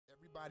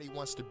Everybody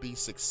wants to be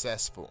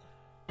successful,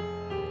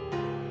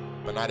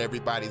 but not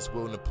everybody's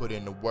willing to put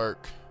in the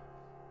work.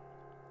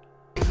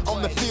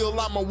 On the field,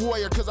 I'm a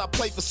warrior cause I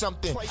play for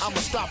something. I'm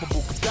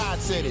unstoppable cause God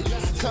said it.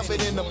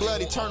 Covered in the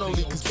blood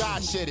eternally cause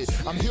God shed it.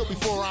 I'm healed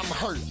before I'm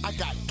hurt. I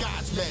got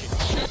God's medic.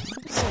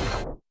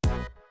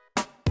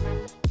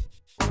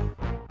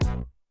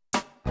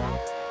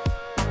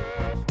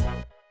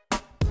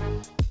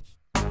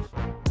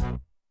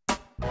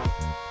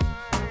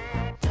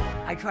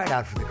 I tried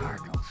out for the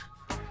Cardinals,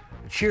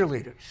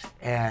 cheerleaders,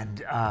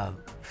 and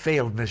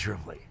failed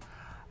miserably.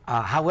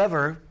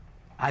 However,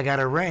 I got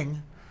a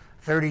ring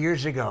 30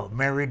 years ago,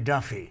 married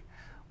Duffy.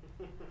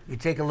 You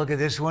take a look at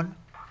this one.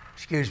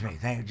 Excuse me,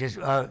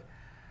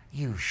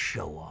 you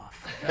show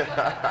off.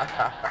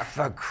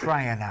 For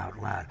crying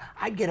out loud.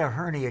 I'd get a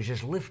hernia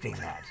just lifting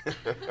that.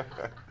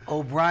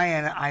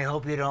 O'Brien, I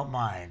hope you don't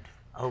mind.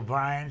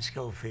 O'Brien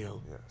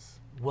Schofield. Yes.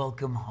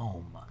 Welcome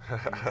home.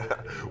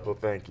 Well,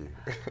 thank you.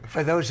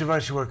 For those of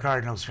us who are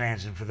Cardinals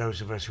fans and for those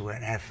of us who are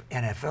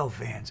NFL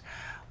fans,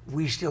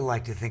 we still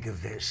like to think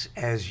of this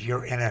as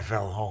your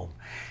NFL home,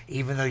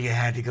 even though you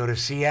had to go to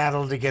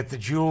Seattle to get the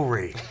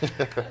jewelry.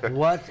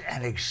 What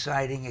an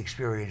exciting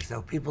experience,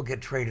 though. People get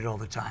traded all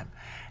the time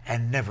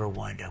and never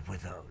wind up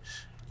with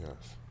those.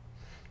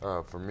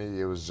 Yes. For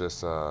me, it was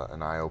just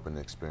an eye-opening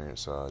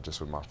experience,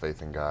 just with my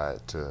faith in God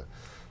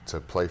to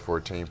play for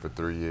a team for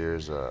 3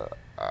 years.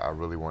 I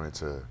really wanted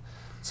to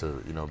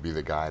be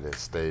the guy that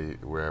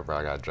stayed wherever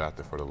I got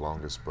drafted for the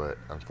longest, but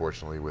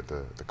unfortunately with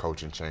the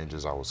coaching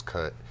changes, I was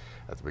cut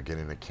at the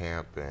beginning of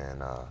camp,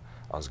 and I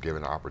was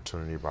given an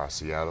opportunity by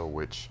Seattle,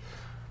 which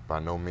by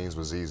no means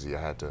was easy.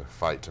 I had to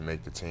fight to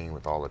make the team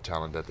with all the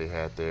talent that they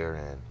had there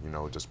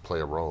and, just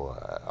play a role.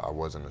 I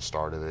wasn't a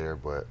starter there,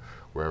 but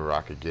wherever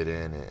I could get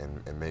in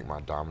and make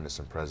my dominance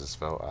and presence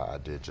felt, I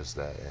did just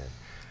that, and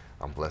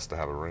I'm blessed to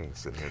have a ring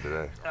sitting here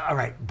today. All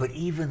right, but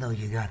even though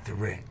you got the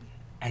ring,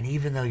 and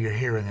even though you're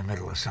here in the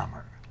middle of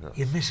summer, yes,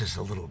 you miss us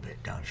a little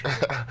bit, don't you?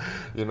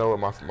 You know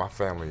what, my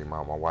family,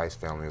 my wife's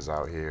family is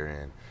out here,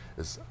 and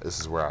this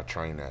is where I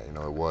train at.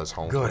 It was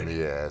home for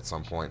me at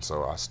some point,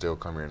 so I still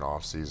come here in the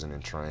off season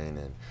and train,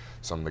 and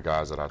some of the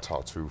guys that I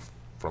talked to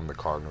from the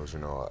Cardinals,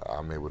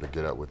 I'm able to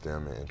get up with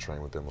them and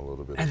train with them a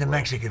little bit. And the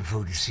Mexican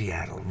food in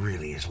Seattle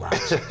really is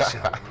lousy.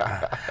 So,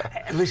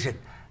 listen,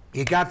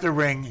 you got the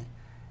ring.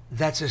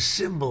 That's a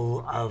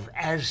symbol of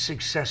as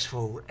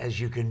successful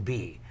as you can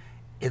be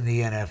in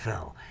the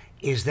NFL.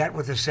 Is that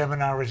what the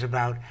seminar is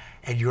about,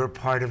 and you're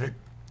part of it?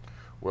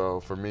 Well,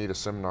 for me, the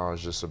seminar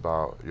is just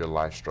about your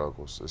life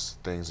struggles. It's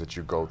things that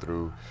you go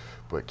through,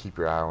 but keep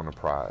your eye on the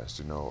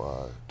prize.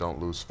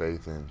 Don't lose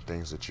faith in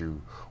things that you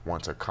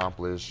want to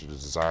accomplish, the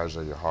desires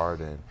of your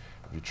heart, and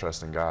if you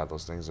trust in God,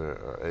 those things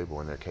are able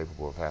and they're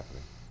capable of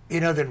happening.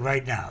 You know that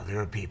right now there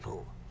are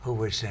people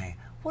who are saying,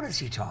 what is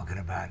he talking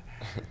about?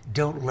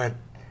 Don't let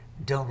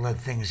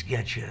things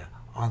get you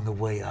on the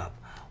way up.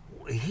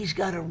 He's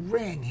got a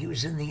ring. He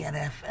was in the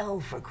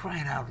NFL, for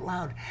crying out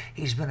loud.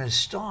 He's been a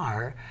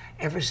star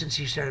ever since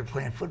he started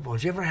playing football.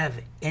 Did you ever have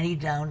any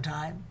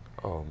downtime?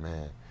 Oh,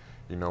 man.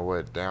 You know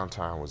what?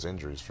 Downtime was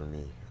injuries for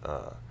me.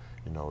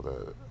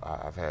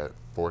 I've had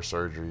 4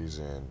 surgeries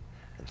in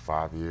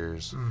 5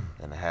 years,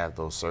 and to have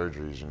those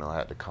surgeries, I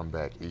had to come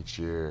back each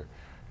year,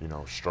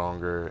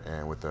 stronger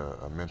and with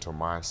a mental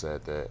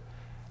mindset that,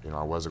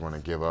 I wasn't going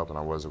to give up and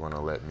I wasn't going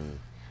to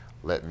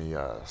let me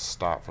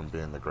stop from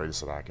being the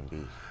greatest that I can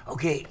be.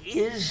 Okay,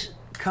 is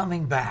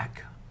coming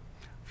back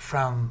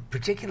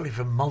particularly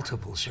from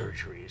multiple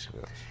surgeries,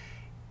 yes,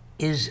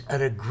 is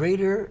it a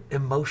greater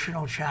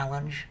emotional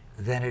challenge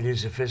than it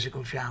is a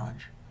physical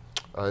challenge?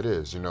 It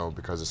is,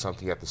 because it's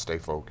something you have to stay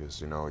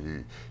focused.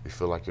 You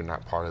feel like you're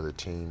not part of the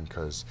team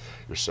because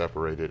you're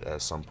separated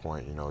at some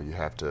point. You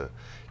have to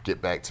get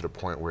back to the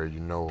point where you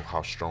know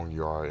how strong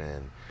you are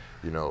and,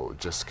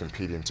 just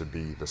competing to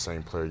be the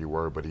same player you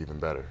were, but even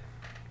better.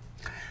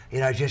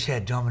 I just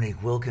had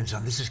Dominique Wilkins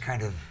on. This is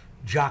kind of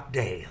jock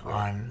day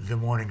on the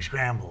Morning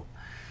Scramble.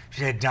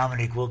 She had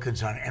Dominique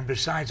Wilkins on, and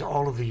besides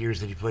all of the years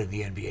that he played in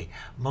the NBA,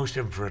 most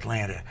of them for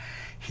Atlanta,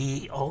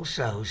 he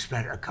also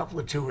spent a couple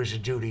of tours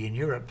of duty in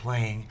Europe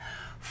playing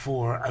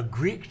for a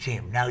Greek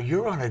team. Now,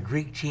 you're on a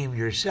Greek team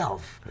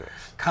yourself, yes,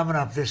 coming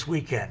up this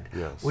weekend.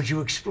 Yes. Would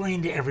you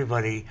explain to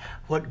everybody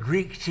what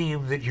Greek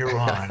team that you're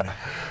on?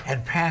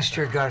 And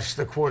Pastor Gus,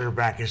 the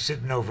quarterback, is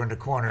sitting over in the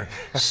corner,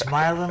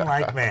 smiling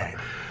like mad.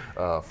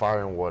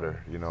 Fire and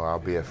Water. I'll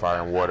be at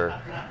Fire and Water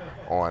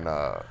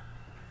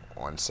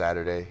on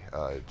Saturday,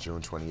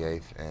 June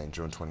 28th, and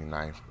June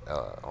 29th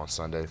on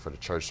Sunday for the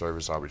church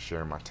service. I'll be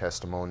sharing my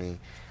testimony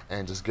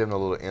and just giving a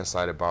little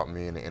insight about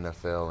me in the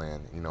NFL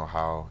and,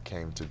 how I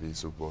came to be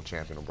Super Bowl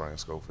champion O'Brien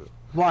Schofield.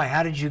 Why?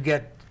 How did you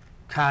get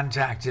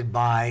contacted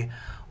by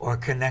or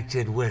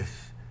connected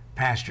with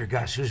Pastor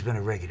Gus, who's been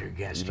a regular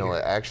guest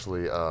here?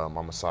 Actually,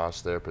 my massage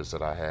therapist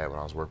that I had when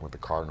I was working with the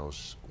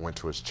Cardinals went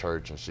to his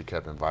church, and she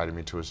kept inviting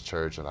me to his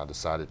church, and I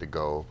decided to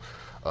go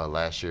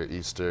last year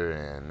Easter,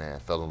 and man,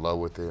 fell in love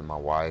with it. My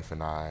wife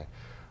and I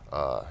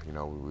you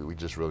know, we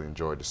just really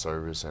enjoyed the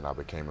service, and I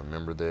became a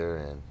member there,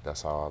 and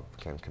that's how I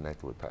became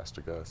connected with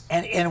Pastor Gus.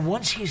 And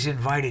once he's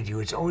invited you,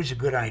 it's always a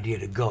good idea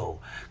to go,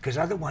 because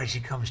otherwise he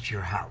comes to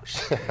your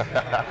house,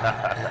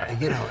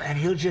 you know, and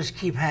he'll just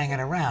keep hanging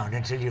around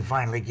until you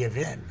finally give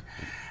in.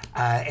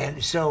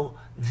 And so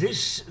the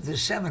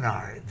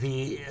seminar,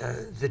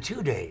 the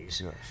 2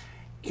 days, Yes.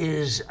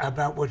 is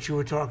about what you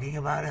were talking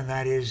about, and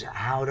that is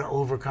how to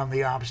overcome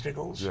the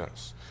obstacles.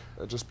 Yes,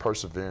 just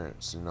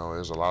perseverance. You know,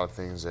 there's a lot of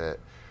things that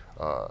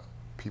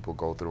people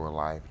go through in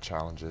life,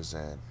 challenges,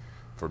 and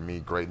for me,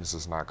 greatness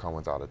does not come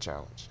without a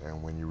challenge.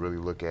 And when you really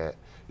look at,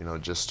 you know,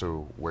 just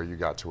to where you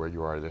got to where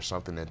you are, there's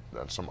something that,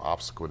 some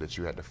obstacle that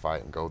you had to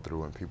fight and go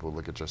through, and people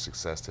look at your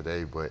success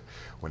today, but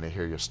when they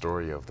hear your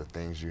story of the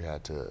things you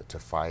had to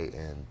fight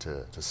and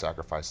to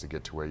sacrifice to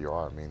get to where you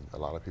are, I mean, a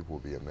lot of people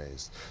will be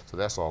amazed. So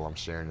that's all I'm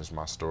sharing, is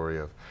my story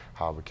of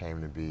how I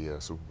became to be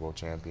a Super Bowl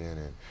champion,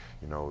 and,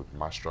 you know,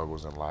 my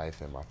struggles in life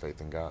and my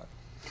faith in God.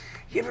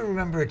 You ever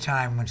remember a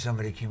time when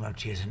somebody came up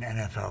to you as an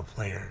NFL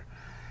player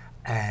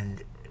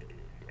and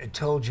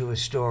told you a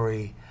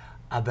story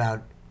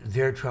about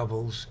their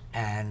troubles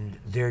and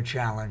their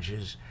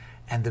challenges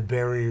and the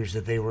barriers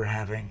that they were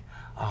having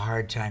a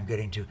hard time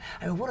getting to?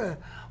 I mean,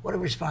 what a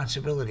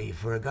responsibility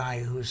for a guy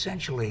who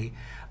essentially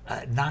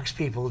knocks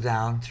people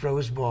down,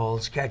 throws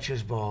balls,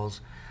 catches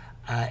balls,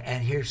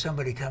 and here's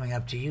somebody coming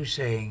up to you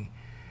saying,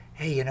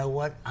 hey, you know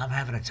what, I'm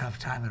having a tough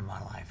time in my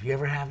life. You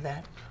ever have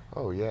that?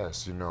 Oh,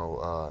 yes, you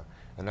know,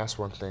 and that's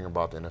one thing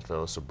about the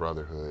NFL, it's a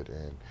brotherhood,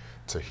 and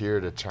to hear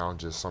the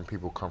challenges, some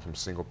people come from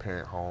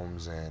single-parent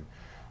homes, and,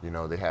 you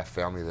know, they have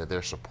family that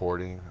they're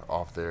supporting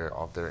off their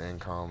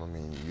income. I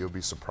mean, you'll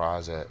be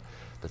surprised at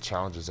the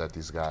challenges that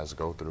these guys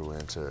go through,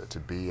 and to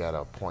be at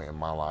a point in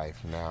my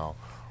life now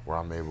where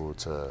I'm able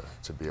to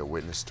be a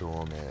witness to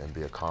them and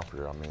be a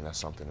comforter, I mean, that's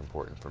something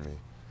important for me.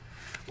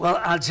 Well,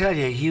 I'll tell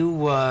you, you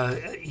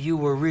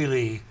were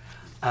really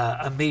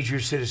a major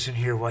citizen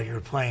here while you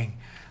were playing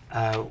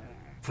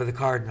for the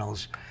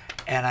Cardinals,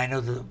 and I know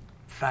the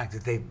fact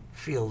that they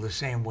feel the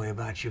same way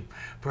about you,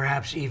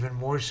 perhaps even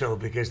more so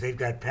because they've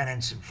got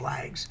pennants and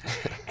flags,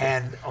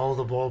 and all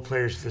the ball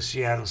players of the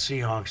Seattle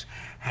Seahawks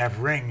have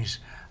rings.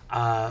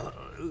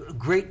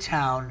 Great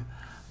town,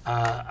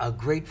 a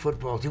great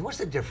football team. What's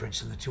the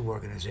difference in the two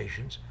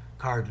organizations,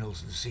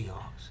 Cardinals and the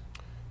Seahawks?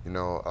 You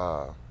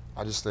know,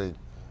 I just think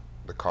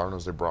the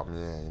Cardinals, they brought me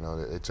in. You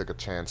know, they took a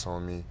chance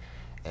on me,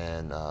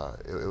 and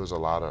it was a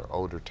lot of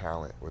older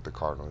talent with the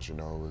Cardinals. You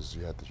know, it was,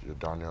 you had your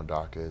Darnell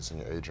Dockett's and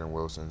your Adrian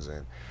Wilsons,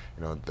 and,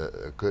 you know,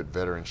 a good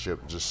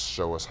veteranship just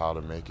show us how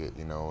to make it.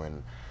 You know,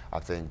 and I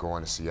think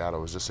going to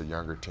Seattle was just a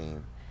younger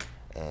team,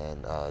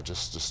 and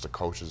just the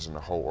coaches and the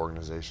whole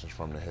organization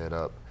from the head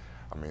up.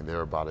 I mean,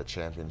 they're about a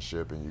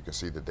championship, and you can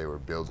see that they were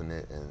building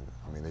it. And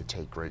I mean, they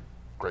take great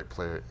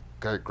care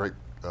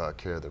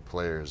of their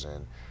players,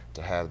 and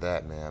to have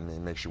that, man, I mean,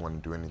 it makes you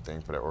want to do anything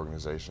for that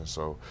organization.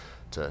 So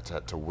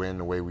to win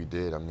the way we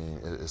did, I mean,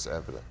 it's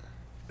evident.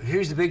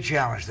 Here's the big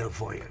challenge, though,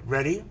 for you.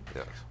 Ready?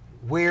 Yes.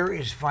 Where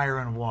is Fire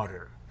and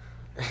Water?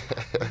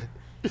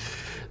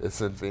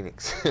 It's in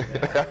Phoenix. You're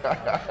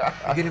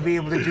going to be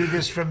able to do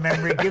this from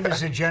memory? Give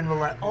us a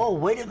general... Oh,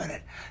 wait a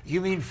minute.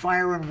 You mean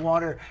Fire and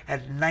Water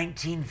at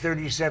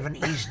 1937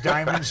 East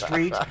Diamond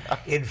Street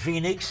in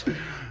Phoenix?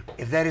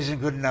 If that isn't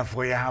good enough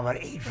for you, how about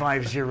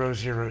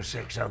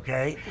 85006,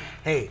 okay?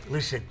 Hey,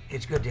 listen,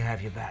 it's good to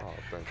have you back.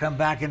 Oh, Come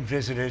back and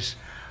visit us.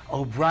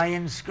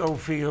 O'Brien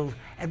Schofield.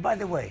 And by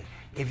the way,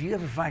 if you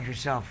ever find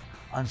yourself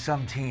on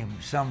some team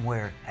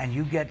somewhere and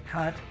you get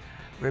cut,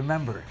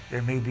 remember,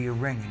 there may be a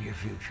ring in your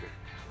future.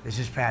 This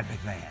is Pat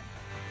McMahon.